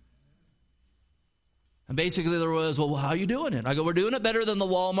 And basically there was, well, how are you doing it? I go, we're doing it better than the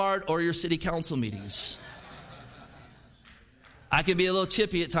Walmart or your city council meetings. I can be a little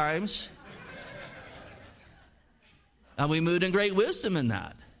chippy at times. And we moved in great wisdom in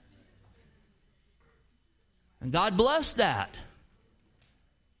that. And God blessed that.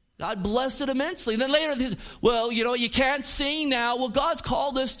 God blessed it immensely. And then later, well, you can't sing now. Well, God's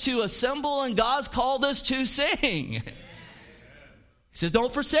called us to assemble and God's called us to sing. He says,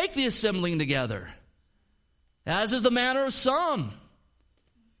 don't forsake the assembling together, as is the manner of some,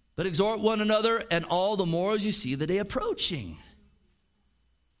 but exhort one another, and all the more as you see the day approaching.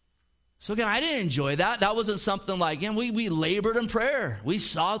 So again, I didn't enjoy that. That wasn't something like, we labored in prayer. We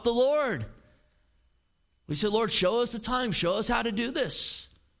sought the Lord. We said, Lord, show us the time. Show us how to do this.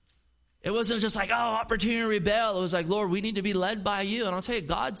 It wasn't just like, opportunity to rebel. It was like, Lord, we need to be led by you. And I'll tell you,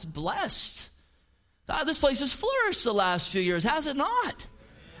 God's blessed. God, this place has flourished the last few years, has it not?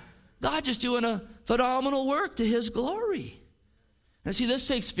 God just doing a phenomenal work to his glory. And see, this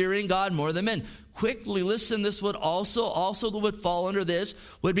takes fearing God more than men. Quickly listen, this would also would fall under this,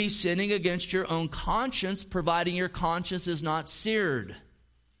 would be sinning against your own conscience, providing your conscience is not seared.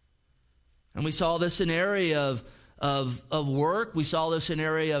 And we saw this in area of work. We saw this in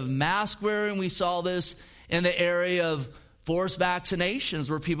area of mask wearing. We saw this in the area of forced vaccinations,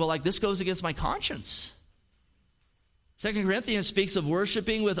 where people are like, this goes against my conscience. 2 Corinthians speaks of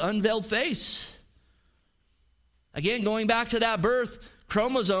worshiping with unveiled face. Again, going back to that birth,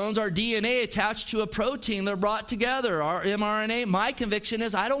 chromosomes, our DNA attached to a protein, they're brought together, our mRNA. My conviction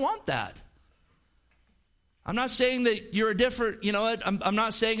is I don't want that. I'm not saying that you're a different, I'm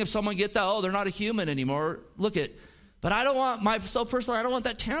not saying if someone get that, they're not a human anymore. But I don't want, myself personally, I don't want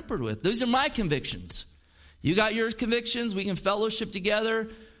that tampered with. These are my convictions. You got your convictions. We can fellowship together.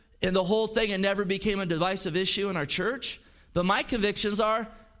 And the whole thing, it never became a divisive issue in our church. But my convictions are,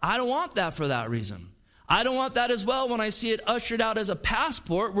 I don't want that for that reason. I don't want that as well when I see it ushered out as a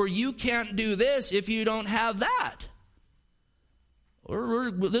passport where you can't do this if you don't have that.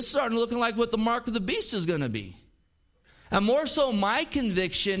 This is starting looking like what the mark of the beast is going to be. And more so, my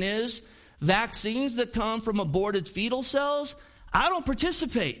conviction is vaccines that come from aborted fetal cells, I don't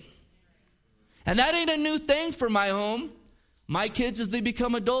participate. And that ain't a new thing for my home. My kids, as they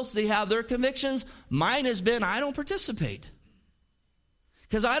become adults, they have their convictions. Mine has been, I don't participate.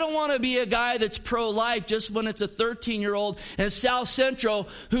 Because I don't want to be a guy that's pro-life just when it's a 13-year-old in South Central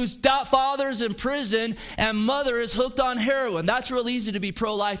whose father's in prison and mother is hooked on heroin. That's real easy to be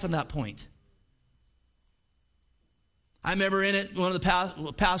pro-life on that point. I remember in it, one of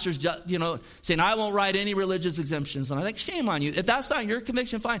the pastors, saying, I won't write any religious exemptions. And I think, shame on you. If that's not your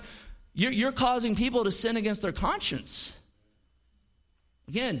conviction, fine. You're causing people to sin against their conscience.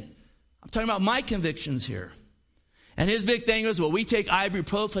 Again, I'm talking about my convictions here. And his big thing was, we take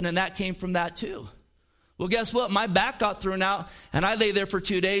ibuprofen, and that came from that too. Well, guess what? My back got thrown out, and I lay there for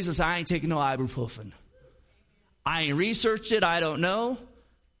 2 days and said, I ain't taking no ibuprofen. I ain't researched it. I don't know.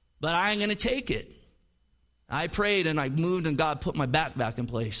 But I ain't going to take it. I prayed, and I moved, and God put my back in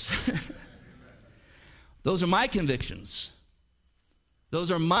place. Those are my convictions. Those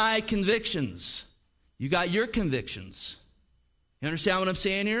are my convictions. You got your convictions. You understand what I'm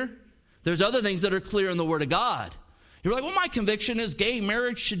saying here? There's other things that are clear in the Word of God. You're like, my conviction is gay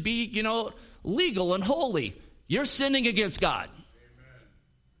marriage should be, legal and holy. You're sinning against God. Amen.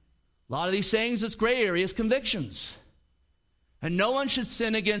 A lot of these things, it's gray areas, convictions. And no one should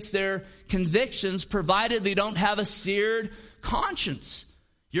sin against their convictions provided they don't have a seared conscience.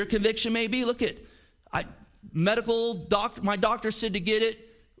 Your conviction may be, my doctor said to get it.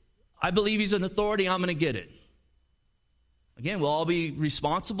 I believe he's an authority. I'm going to get it. Again, we'll all be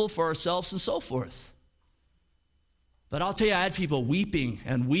responsible for ourselves and so forth. But I'll tell you, I had people weeping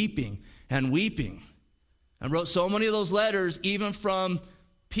and weeping and weeping. And wrote so many of those letters, even from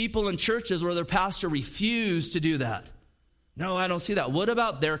people in churches where their pastor refused to do that. No, I don't see that. What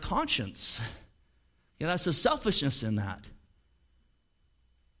about their conscience? That's the selfishness in that.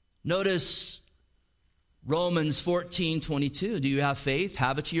 Notice Romans 14:22. Do you have faith?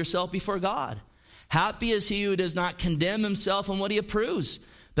 Have it to yourself before God. Happy is he who does not condemn himself in what he approves,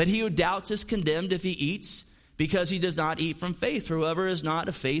 but he who doubts is condemned if he eats, because he does not eat from faith. For whoever is not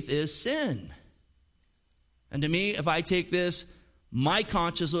of faith is sin. And to me, if I take this, my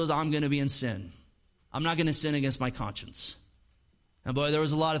conscience was I'm going to be in sin. I'm not going to sin against my conscience. And boy, there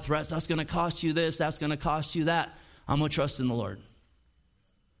was a lot of threats. That's going to cost you this. That's going to cost you that. I'm going to trust in the Lord.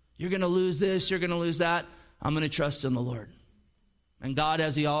 You're going to lose this. You're going to lose that. I'm going to trust in the Lord. And God,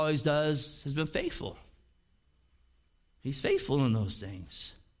 as he always does, has been faithful. He's faithful in those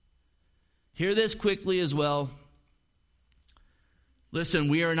things. Hear this quickly as well. Listen,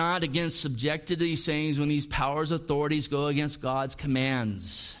 we are not subjected to these things when these powers, authorities go against God's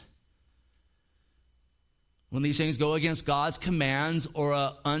commands. When these things go against God's commands or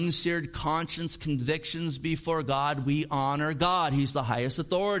an unseared conscience convictions before God, we honor God. He's the highest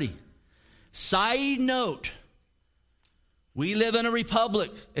authority. Side note, we live in a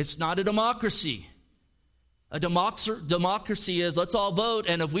republic. It's not a democracy. A democracy is let's all vote,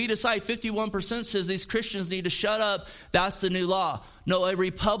 and if we decide 51% says these Christians need to shut up, that's the new law. No, a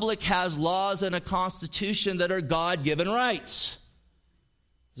republic has laws and a constitution that are God-given rights.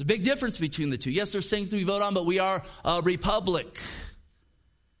 There's a big difference between the two. Yes, there's things we vote on, but we are a republic.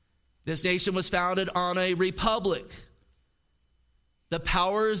 This nation was founded on a republic. The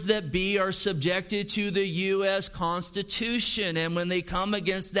powers that be are subjected to the U.S. Constitution, and when they come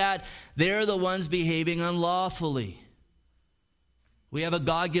against that, they're the ones behaving unlawfully. We have a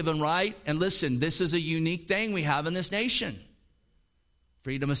God-given right, and listen, this is a unique thing we have in this nation.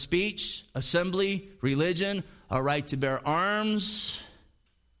 Freedom of speech, assembly, religion, a right to bear arms.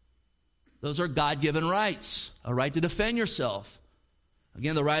 Those are God-given rights, a right to defend yourself.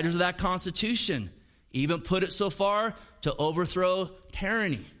 Again, the writers of that Constitution even put it so far to overthrow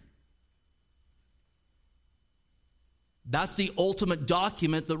tyranny. That's the ultimate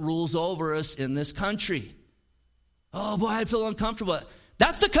document that rules over us in this country. Oh boy, I feel uncomfortable.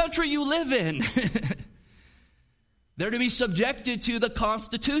 That's the country you live in. They're to be subjected to the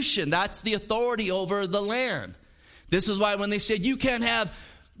Constitution. That's the authority over the land. This is why when they said you can't have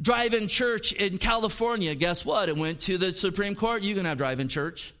drive-in church in California, guess what? It went to the Supreme Court. You can have drive-in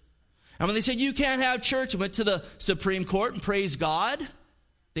church. And when they said you can't have church, it went to the Supreme Court, and praise God,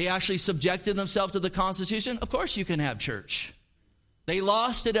 they actually subjected themselves to the Constitution. Of course you can have church. They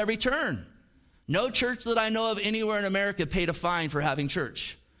lost at every turn. No church that I know of anywhere in America paid a fine for having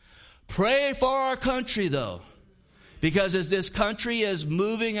church. Pray for our country, though, because as this country is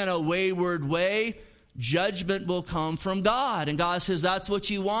moving in a wayward way, judgment will come from God. And God says, that's what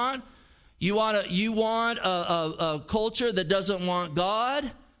you want? You want a culture that doesn't want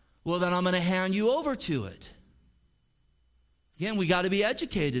God? Well, then I'm going to hand you over to it. Again, we got to be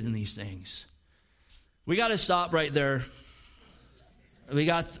educated in these things. We got to stop right there. We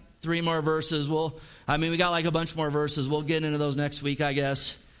got 3 more verses. We got like a bunch more verses. We'll get into those next week, I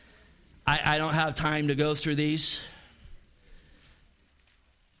guess. I don't have time to go through these.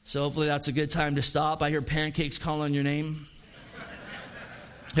 So hopefully that's a good time to stop. I hear pancakes calling your name.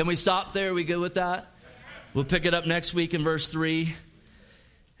 Can we stop there? Are we good with that? We'll pick it up next week in verse 3.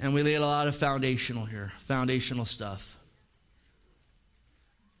 And we laid a lot of foundational stuff.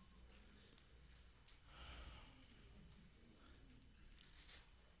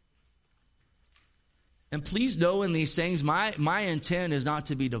 And please know in these things, my intent is not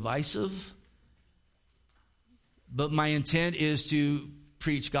to be divisive, but my intent is to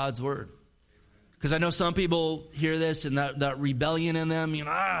preach God's word. Because I know some people hear this and that rebellion in them,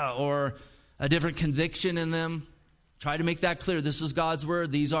 or a different conviction in them. Try to make that clear. This is God's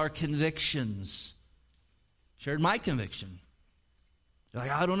word. These are convictions. Shared my conviction. You're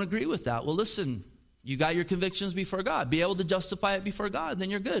like, I don't agree with that. Well, listen, you got your convictions before God. Be able to justify it before God, then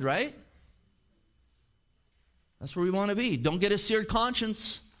you're good, right? That's where we want to be. Don't get a seared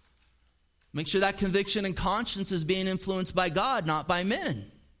conscience. Make sure that conviction and conscience is being influenced by God, not by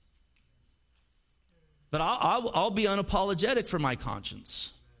men. But I'll be unapologetic for my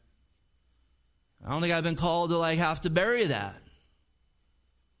conscience. I don't think I've been called to have to bury that.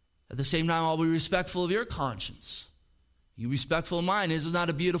 At the same time, I'll be respectful of your conscience. You respectful of mine. Isn't that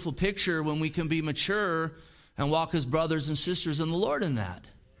a beautiful picture when we can be mature and walk as brothers and sisters in the Lord in that?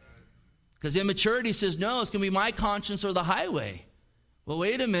 Because immaturity says, no, it's going to be my conscience or the highway. Well,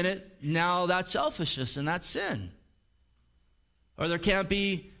 wait a minute. Now that's selfishness and that's sin. Or there can't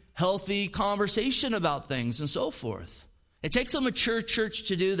be healthy conversation about things and so forth. It takes a mature church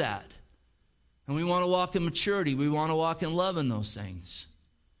to do that. And we want to walk in maturity. We want to walk in love in those things.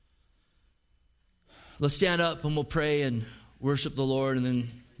 Let's stand up and we'll pray and worship the Lord, and then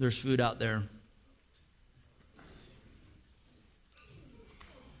there's food out there.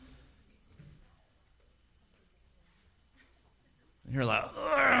 You're like,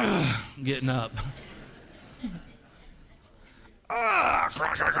 getting up.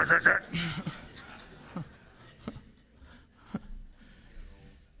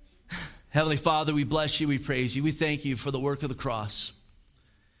 Heavenly Father, we bless you, we praise you. We thank you for the work of the cross.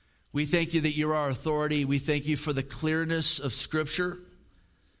 We thank you that you're our authority. We thank you for the clearness of Scripture.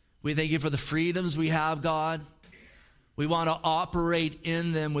 We thank you for the freedoms we have, God. We want to operate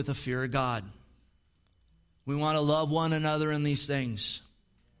in them with the fear of God. We want to love one another in these things.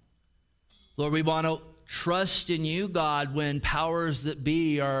 Lord, we want to trust in you, God, when powers that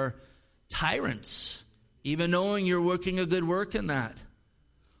be are tyrants, even knowing you're working a good work in that.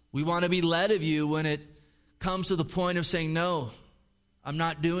 We want to be led of you when it comes to the point of saying, no, I'm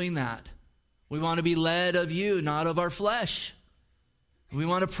not doing that. We want to be led of you, not of our flesh. We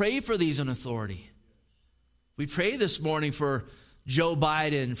want to pray for these in authority. We pray this morning for Joe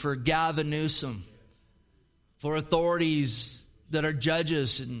Biden, for Gavin Newsom, for authorities that are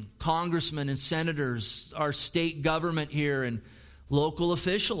judges and congressmen and senators, our state government here and local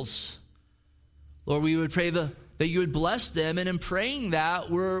officials. Lord, we would pray that you would bless them, and in praying that,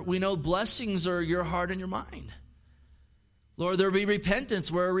 we know blessings are your heart and your mind. Lord, there will be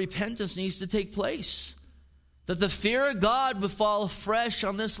repentance where repentance needs to take place, that the fear of God would fall afresh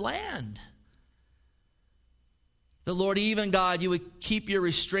on this land. The Lord, even God, you would keep your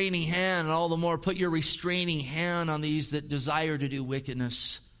restraining hand, and all the more put your restraining hand on these that desire to do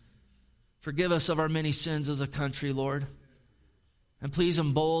wickedness. Forgive us of our many sins as a country, Lord. And please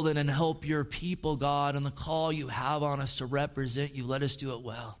embolden and help your people, God, and the call you have on us to represent you. Let us do it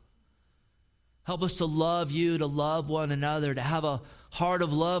well. Help us to love you, to love one another, to have a heart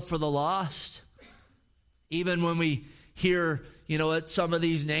of love for the lost. Even when we hear, at some of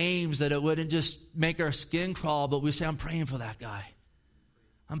these names, that it wouldn't just make our skin crawl, but we say, I'm praying for that guy.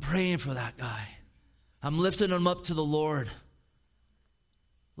 I'm praying for that guy. I'm lifting him up to the Lord.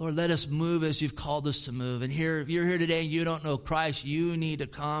 Lord, let us move as you've called us to move. And if you're here today and you don't know Christ, you need to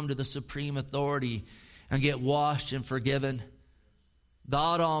come to the supreme authority and get washed and forgiven.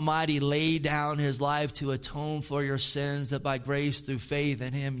 God Almighty laid down his life to atone for your sins, that by grace through faith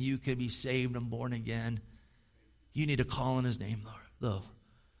in him you can be saved and born again. You need to call on his name, Lord, though.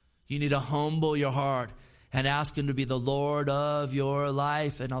 You need to humble your heart and ask him to be the Lord of your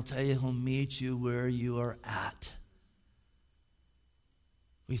life. And I'll tell you, he'll meet you where you are at.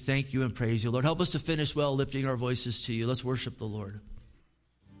 We thank you and praise you, Lord. Help us to finish well, lifting our voices to you. Let's worship the Lord.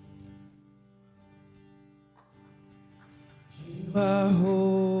 You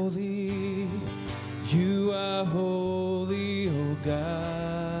are holy, O God.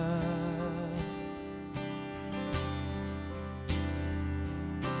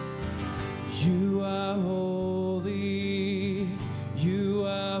 You are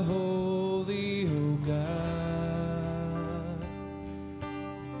holy, O God.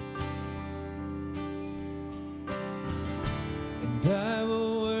 And I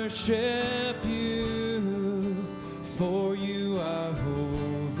will worship you, for you are holy.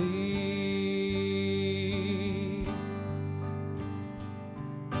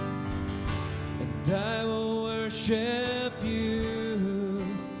 And I will worship you,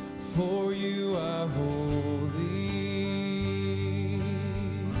 for you are holy.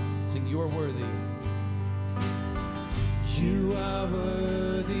 Sing, you are worthy. You are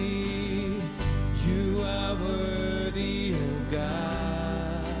worthy. You are worthy, O God.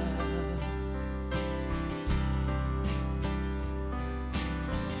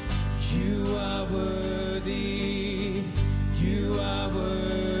 You are worthy. You are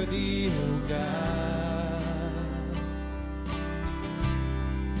worthy, O God.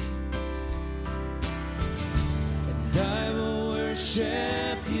 And I will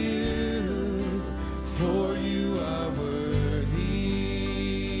worship you, for you are worthy.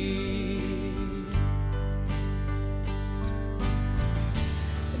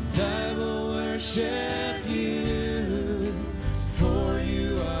 And I will worship you, for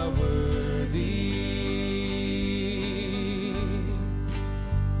you are worthy.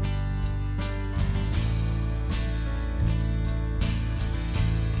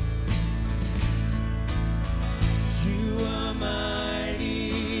 You are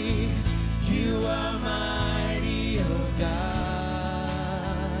mighty. You are mighty.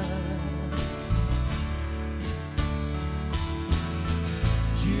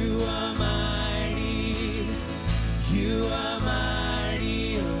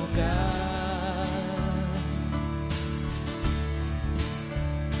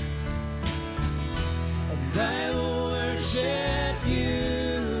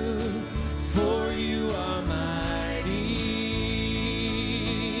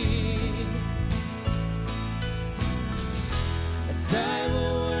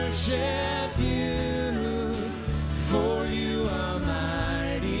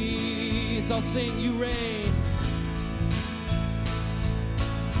 sing, you reign.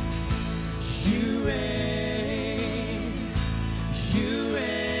 You reign,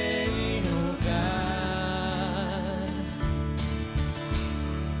 oh God.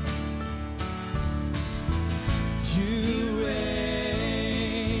 You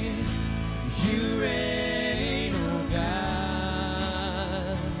reign, oh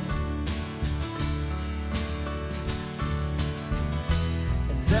God.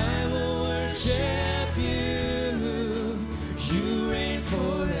 And I will worship you. You reign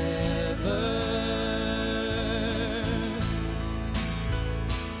forever.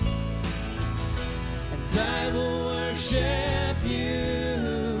 And I will worship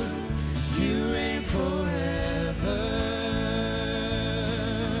you. You reign forever.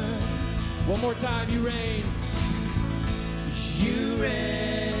 One more time, you reign. You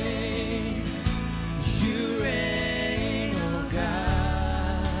reign. You reign, oh God.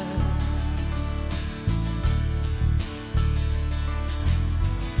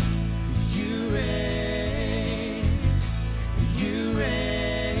 You reign,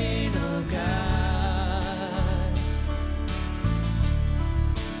 oh God.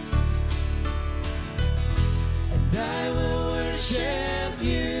 And I will worship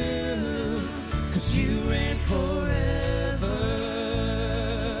you, 'cause you reign forever.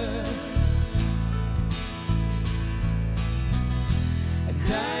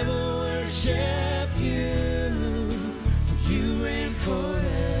 And I will worship you, for you reign forever.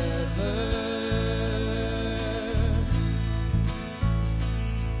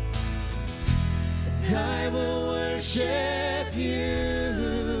 And I will worship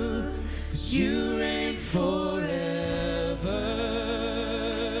you, 'cause you reign forever.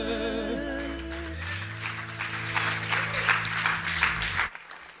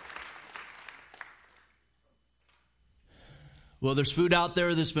 Well, there's food out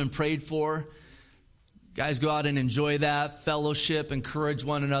there that's been prayed for. Guys, go out and enjoy that. Fellowship, encourage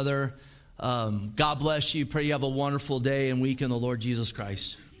one another. God bless you. Pray you have a wonderful day and week in the Lord Jesus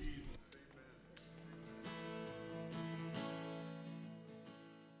Christ.